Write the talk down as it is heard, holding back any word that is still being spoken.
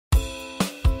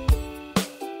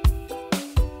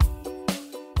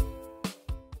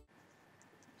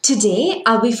Today,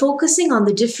 I'll be focusing on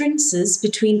the differences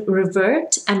between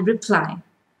revert and reply.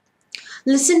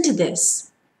 Listen to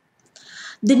this.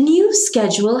 The new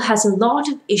schedule has a lot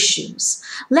of issues.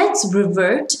 Let's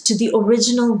revert to the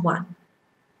original one.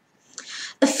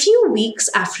 A few weeks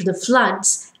after the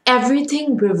floods,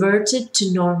 everything reverted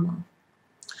to normal.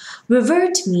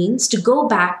 Revert means to go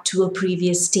back to a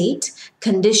previous state,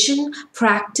 condition,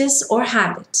 practice, or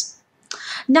habit.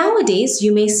 Nowadays,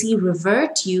 you may see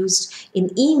revert used in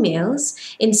emails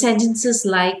in sentences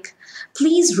like,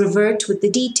 please revert with the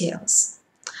details.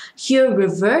 Here,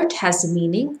 revert has the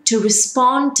meaning to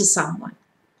respond to someone.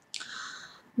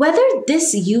 Whether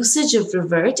this usage of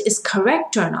revert is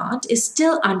correct or not is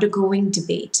still undergoing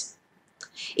debate.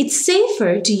 It's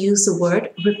safer to use the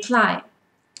word reply.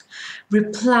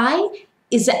 Reply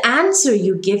is the answer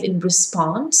you give in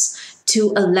response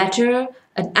to a letter,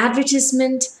 an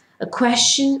advertisement, a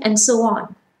question, and so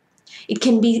on. It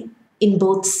can be in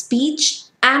both speech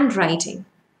and writing.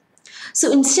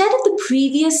 So instead of the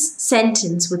previous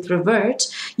sentence with revert,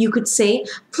 you could say,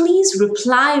 please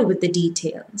reply with the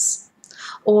details.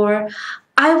 Or,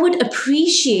 I would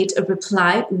appreciate a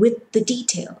reply with the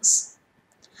details.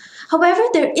 However,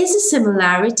 there is a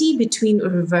similarity between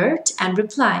revert and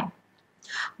reply.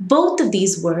 Both of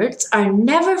these words are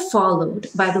never followed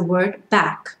by the word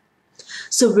back.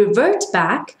 So revert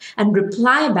back and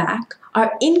reply back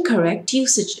are incorrect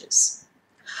usages.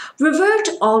 Revert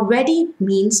already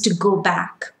means to go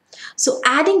back, so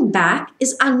adding back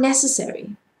is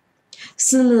unnecessary.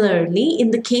 Similarly,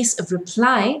 in the case of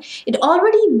reply, it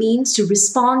already means to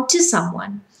respond to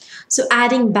someone, so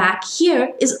adding back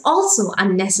here is also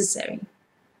unnecessary.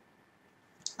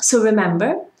 So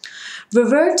remember,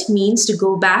 revert means to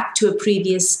go back to a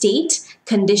previous state,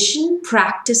 condition,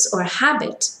 practice, or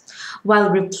habit, while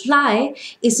reply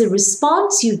is a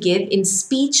response you give in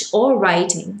speech or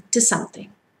writing to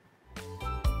something.